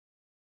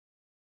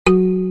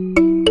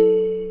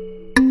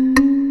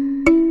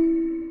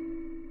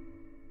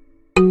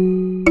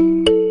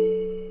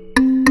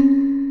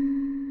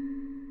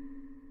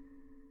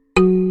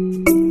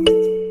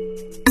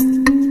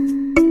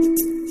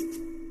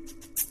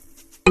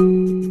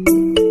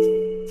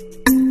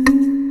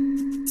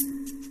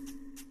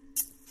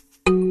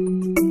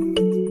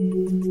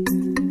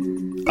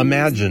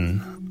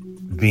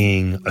Imagine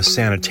being a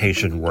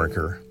sanitation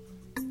worker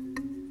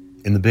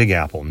in the Big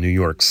Apple, New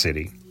York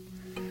City.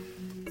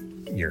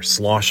 You're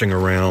sloshing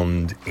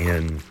around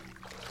in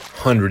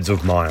hundreds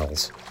of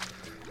miles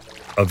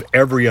of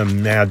every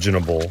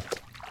imaginable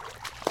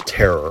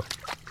terror.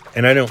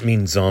 And I don't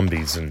mean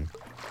zombies and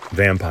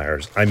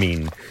vampires. I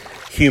mean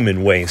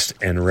human waste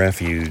and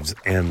refuse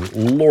and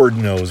Lord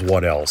knows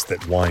what else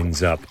that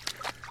winds up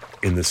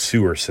in the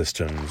sewer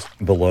systems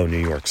below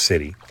New York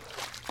City.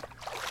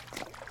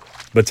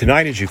 But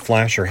tonight, as you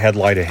flash your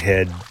headlight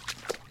ahead,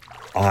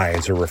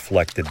 eyes are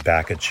reflected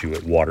back at you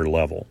at water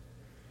level.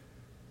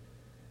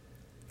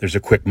 There's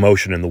a quick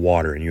motion in the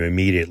water, and you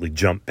immediately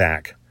jump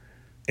back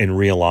and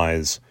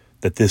realize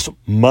that this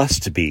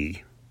must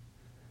be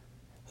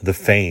the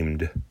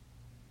famed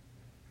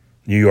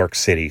New York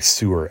City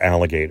sewer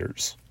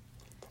alligators.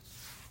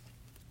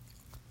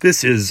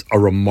 This is a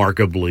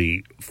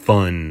remarkably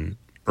fun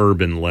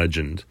urban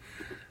legend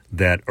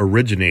that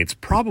originates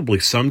probably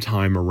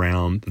sometime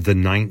around the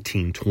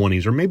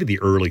 1920s or maybe the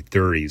early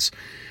 30s.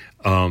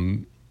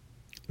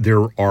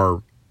 There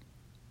are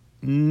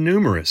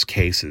numerous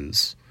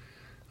cases,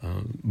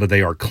 but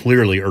they are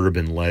clearly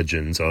urban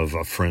legends of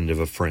a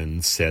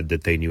friend said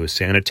that they knew a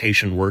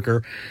sanitation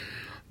worker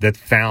that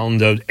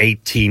found an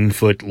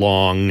 18-foot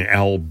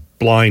long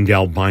blind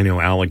albino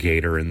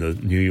alligator in the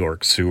New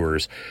York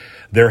sewers.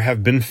 There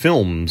have been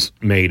films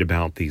made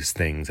about these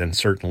things and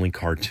certainly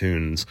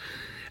cartoons.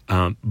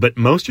 But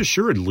most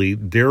assuredly,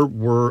 there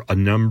were a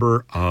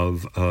number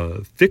of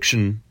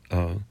fiction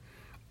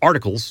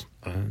articles,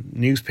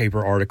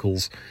 newspaper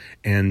articles,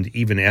 and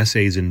even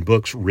essays and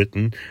books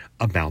written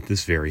about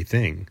this very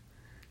thing.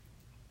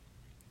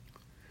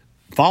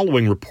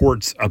 Following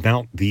reports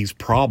about these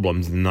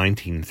problems in the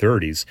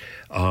 1930s,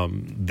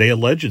 they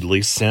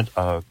allegedly sent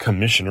a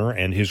commissioner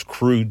and his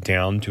crew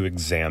down to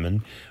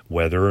examine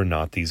whether or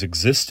not these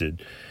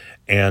existed.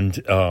 And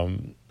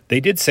they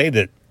did say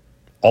that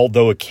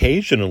although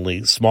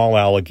occasionally small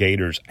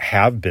alligators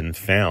have been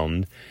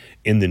found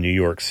in the New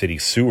York City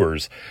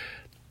sewers,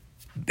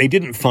 they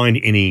didn't find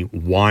any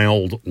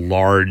wild,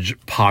 large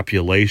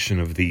population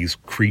of these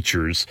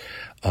creatures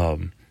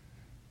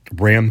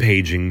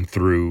rampaging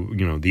through,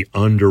 the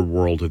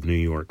underworld of New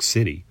York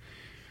City.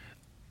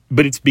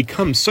 But it's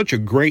become such a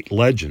great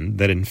legend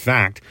that, in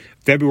fact,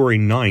 February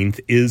 9th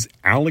is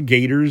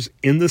Alligators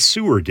in the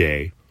Sewer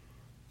Day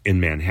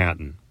in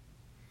Manhattan.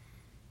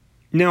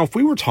 Now, if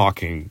we were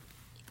talking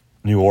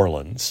New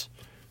Orleans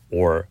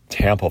or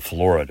Tampa,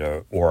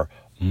 Florida, or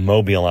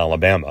Mobile,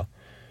 Alabama,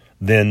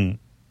 then,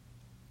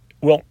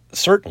 well,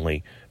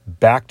 certainly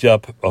backed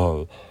up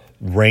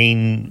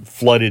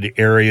rain-flooded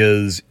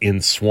areas in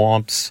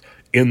swamps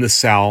in the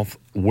South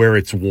where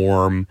it's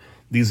warm,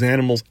 these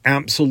animals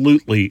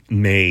absolutely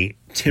may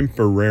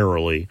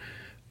temporarily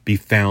be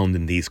found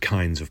in these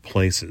kinds of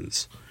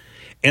places.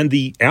 And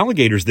the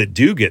alligators that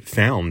do get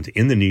found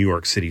in the New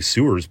York City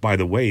sewers, by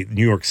the way,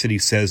 New York City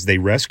says they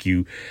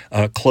rescue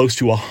close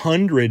to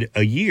 100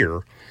 a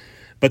year,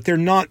 but they're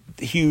not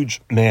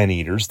huge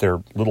man-eaters.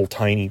 They're little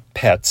tiny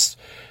pets,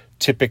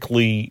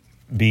 typically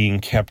being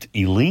kept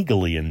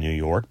illegally in New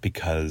York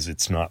because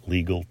it's not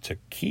legal to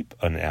keep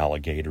an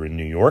alligator in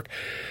New York,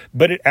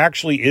 but it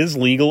actually is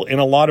legal in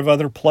a lot of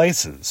other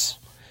places.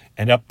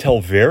 And up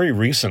till very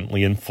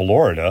recently in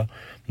Florida,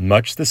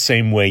 much the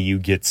same way you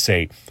get,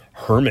 say,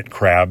 hermit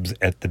crabs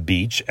at the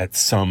beach at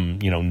some,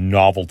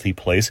 novelty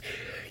place,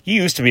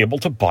 you used to be able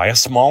to buy a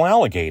small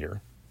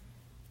alligator.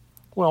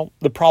 Well,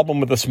 the problem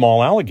with a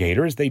small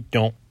alligator is they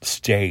don't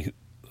stay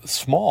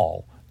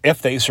small.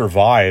 If they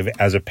survive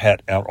as a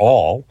pet at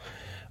all,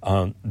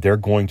 they're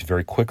going to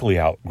very quickly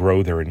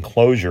outgrow their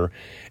enclosure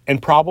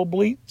and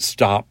probably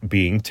stop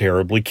being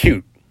terribly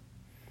cute.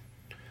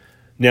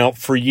 Now,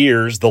 for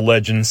years, the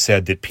legend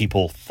said that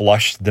people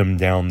flushed them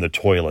down the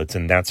toilets,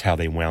 and that's how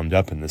they wound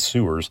up in the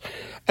sewers.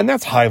 And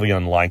that's highly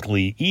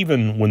unlikely.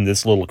 Even when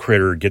this little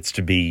critter gets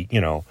to be,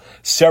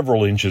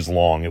 several inches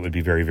long, it would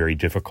be very, very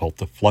difficult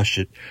to flush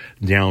it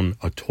down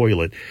a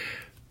toilet.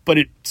 But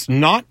it's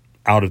not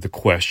out of the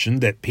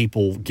question that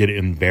people get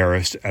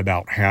embarrassed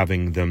about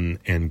having them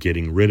and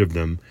getting rid of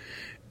them,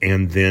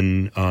 and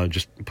then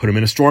just put them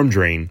in a storm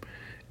drain,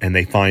 and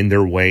they find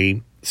their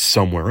way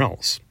somewhere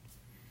else.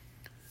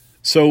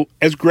 So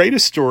as great a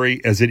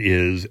story as it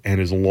is, and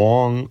as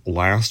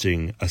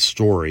long-lasting a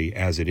story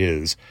as it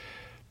is,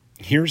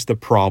 here's the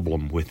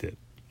problem with it.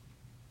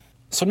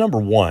 So number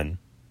one,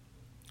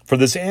 for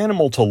this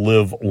animal to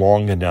live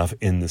long enough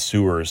in the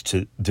sewers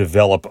to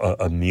develop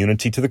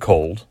immunity to the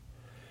cold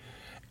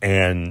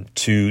and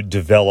to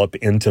develop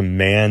into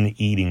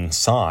man-eating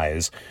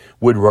size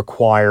would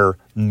require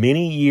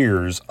many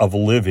years of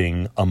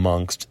living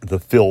amongst the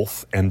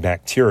filth and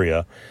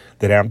bacteria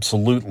that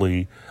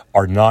absolutely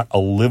are not a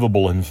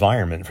livable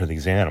environment for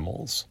these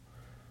animals.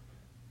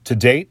 To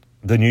date,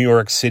 the New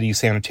York City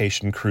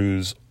sanitation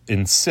crews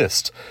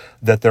insist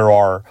that there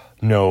are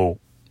no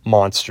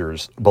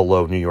monsters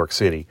below New York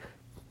City.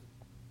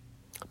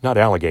 Not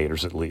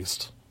alligators, at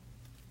least.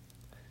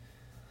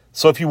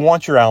 So if you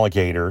want your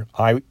alligator,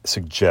 I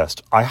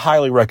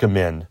highly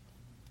recommend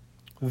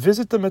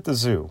visit them at the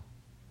zoo.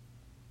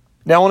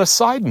 Now, on a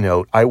side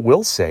note, I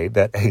will say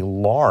that a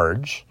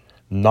large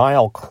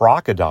Nile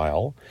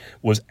crocodile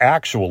was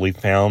actually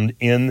found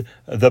in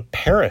the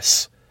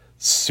Paris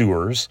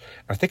sewers.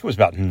 I think it was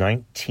about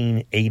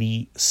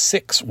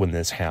 1986 when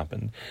this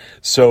happened.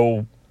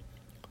 So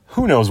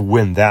who knows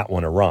when that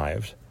one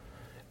arrived.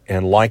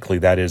 And likely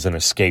that is an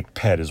escaped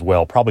pet as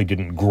well. Probably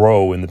didn't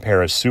grow in the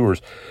Paris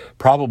sewers.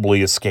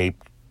 Probably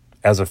escaped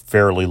as a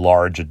fairly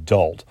large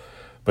adult.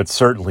 But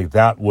certainly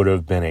that would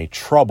have been a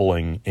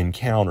troubling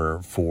encounter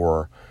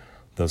for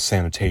those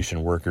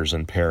sanitation workers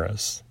in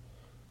Paris.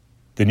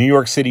 The New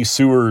York City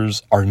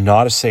sewers are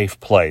not a safe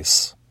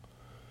place,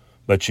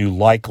 but you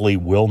likely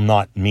will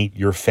not meet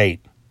your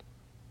fate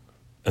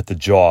at the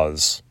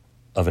jaws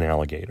of an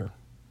alligator.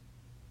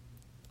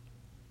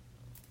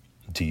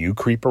 Do you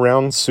creep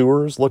around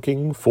sewers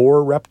looking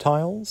for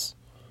reptiles?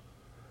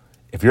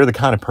 If you're the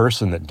kind of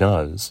person that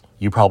does,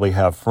 you probably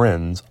have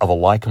friends of a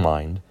like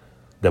mind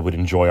that would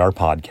enjoy our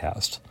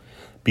podcast.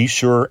 Be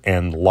sure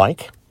and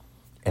like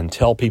and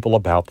tell people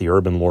about the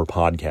Urban Lore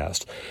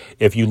Podcast.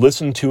 If you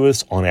listen to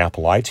us on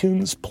Apple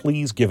iTunes,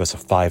 please give us a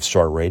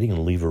 5-star rating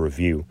and leave a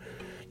review.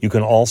 You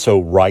can also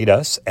write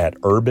us at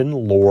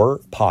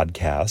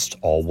urbanlorepodcast,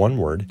 all one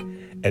word,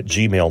 at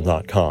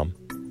gmail.com.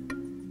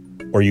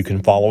 Or you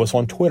can follow us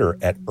on Twitter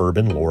at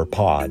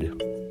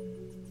urbanlorepod.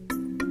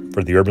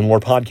 For the Urban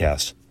Lore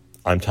Podcast,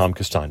 I'm Tom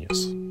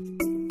Castaños.